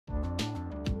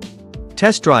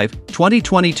Test drive,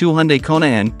 2022 Hyundai Kona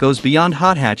N goes beyond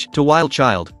hot hatch to wild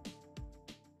child.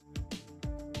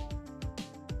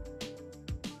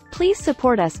 Please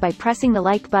support us by pressing the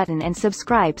like button and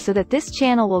subscribe so that this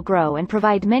channel will grow and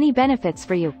provide many benefits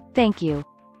for you. Thank you.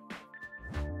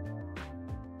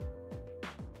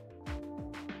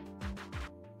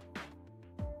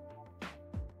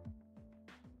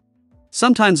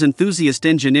 Sometimes enthusiast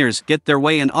engineers get their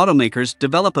way and automakers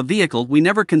develop a vehicle we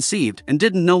never conceived and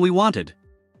didn't know we wanted.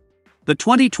 The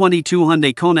 2022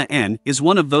 Hyundai Kona N is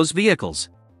one of those vehicles.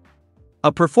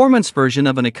 A performance version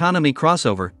of an economy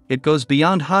crossover, it goes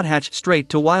beyond hot hatch straight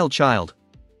to wild child.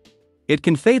 It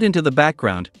can fade into the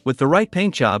background with the right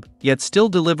paint job, yet still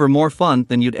deliver more fun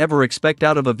than you'd ever expect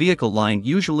out of a vehicle line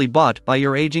usually bought by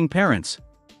your aging parents.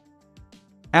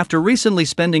 After recently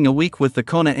spending a week with the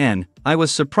Kona N, I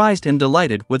was surprised and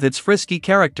delighted with its frisky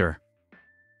character.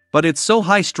 But it's so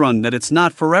high-strung that it's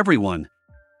not for everyone.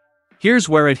 Here's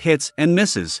where it hits and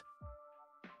misses.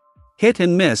 Hit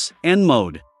and miss, N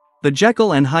mode. The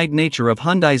Jekyll and Hyde nature of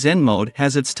Hyundai's N mode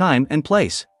has its time and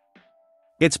place.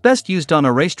 It's best used on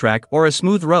a racetrack or a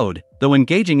smooth road, though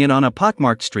engaging it on a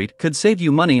pockmarked street could save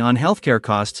you money on healthcare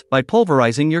costs by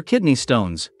pulverizing your kidney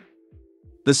stones.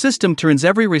 The system turns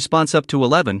every response up to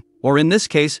 11, or in this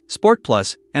case, Sport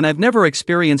Plus, and I've never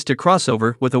experienced a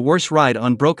crossover with a worse ride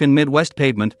on broken Midwest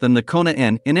pavement than the Kona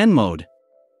N in N mode.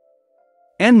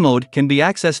 N mode can be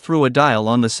accessed through a dial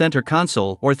on the center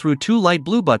console or through two light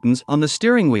blue buttons on the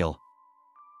steering wheel.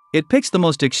 It picks the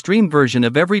most extreme version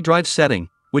of every drive setting,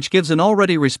 which gives an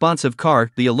already responsive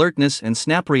car the alertness and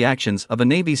snap reactions of a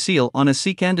Navy SEAL on a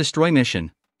seek-and-destroy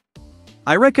mission.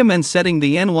 I recommend setting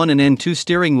the N1 and N2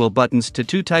 steering wheel buttons to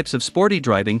two types of sporty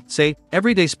driving, say,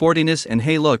 everyday sportiness and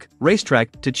hey look,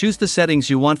 racetrack, to choose the settings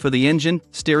you want for the engine,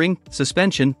 steering,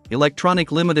 suspension,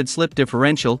 electronic limited slip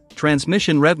differential,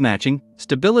 transmission rev matching,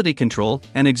 stability control,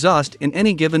 and exhaust in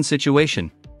any given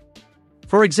situation.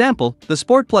 For example, the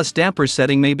Sport Plus damper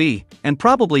setting may be, and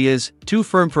probably is, too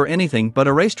firm for anything but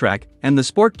a racetrack, and the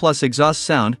Sport Plus exhaust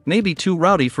sound may be too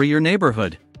rowdy for your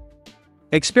neighborhood.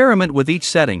 Experiment with each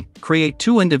setting, create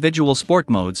two individual sport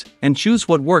modes, and choose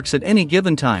what works at any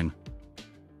given time.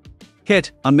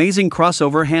 Hit, amazing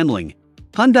crossover handling.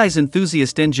 Hyundai's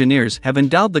enthusiast engineers have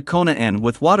endowed the Kona N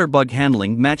with water bug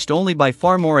handling matched only by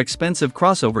far more expensive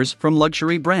crossovers from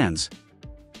luxury brands.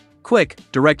 Quick,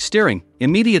 direct steering,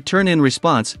 immediate turn-in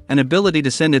response, an ability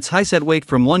to send its high-set weight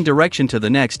from one direction to the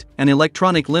next, an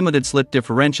electronic limited slip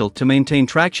differential to maintain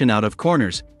traction out of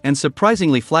corners, and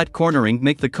surprisingly flat cornering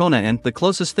make the Kona N the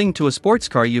closest thing to a sports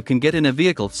car you can get in a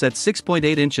vehicle set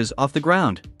 6.8 inches off the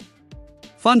ground.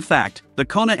 Fun fact, the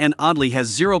Kona N oddly has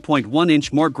 0.1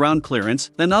 inch more ground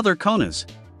clearance than other Konas.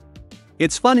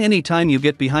 It's fun anytime you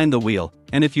get behind the wheel,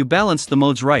 and if you balance the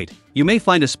modes right, you may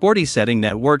find a sporty setting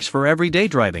that works for everyday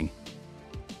driving.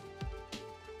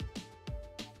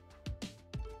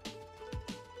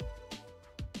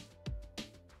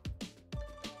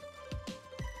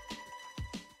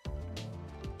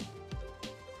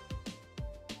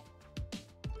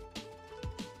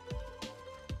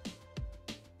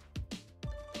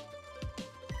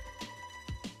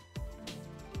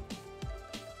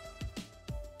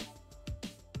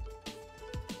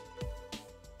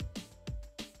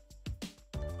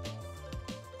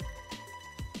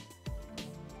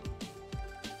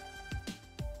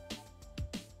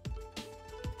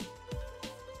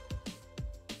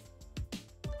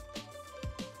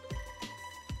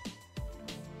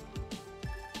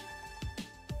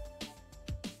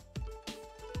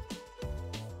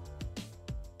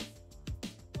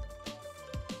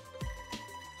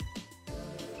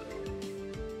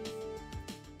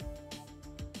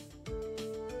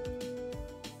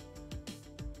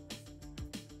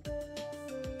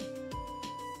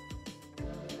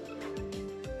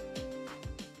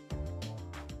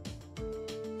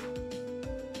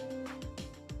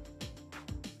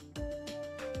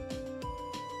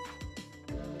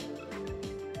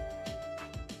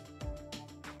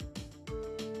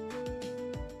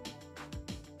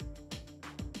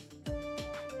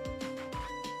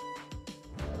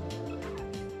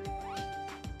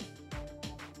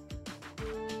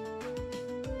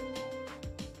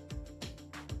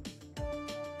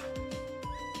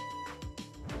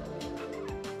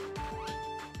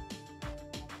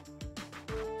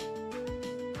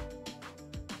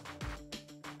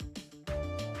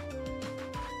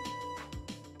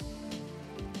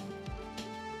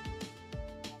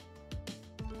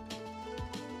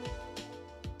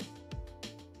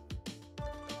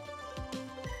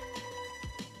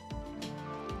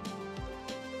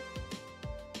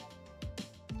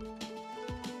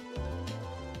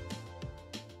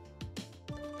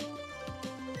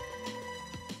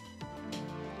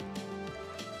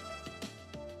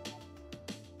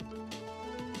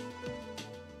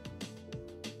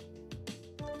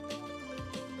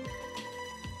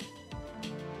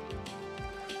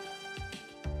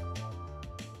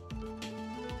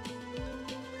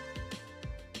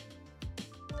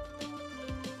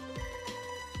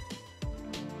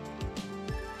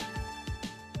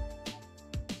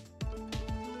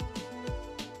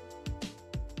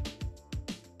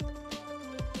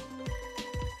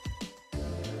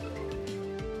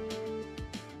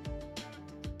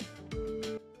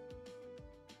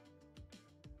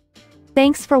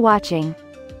 Thanks for watching.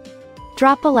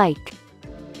 Drop a like.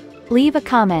 Leave a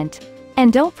comment.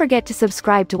 And don't forget to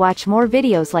subscribe to watch more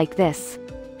videos like this.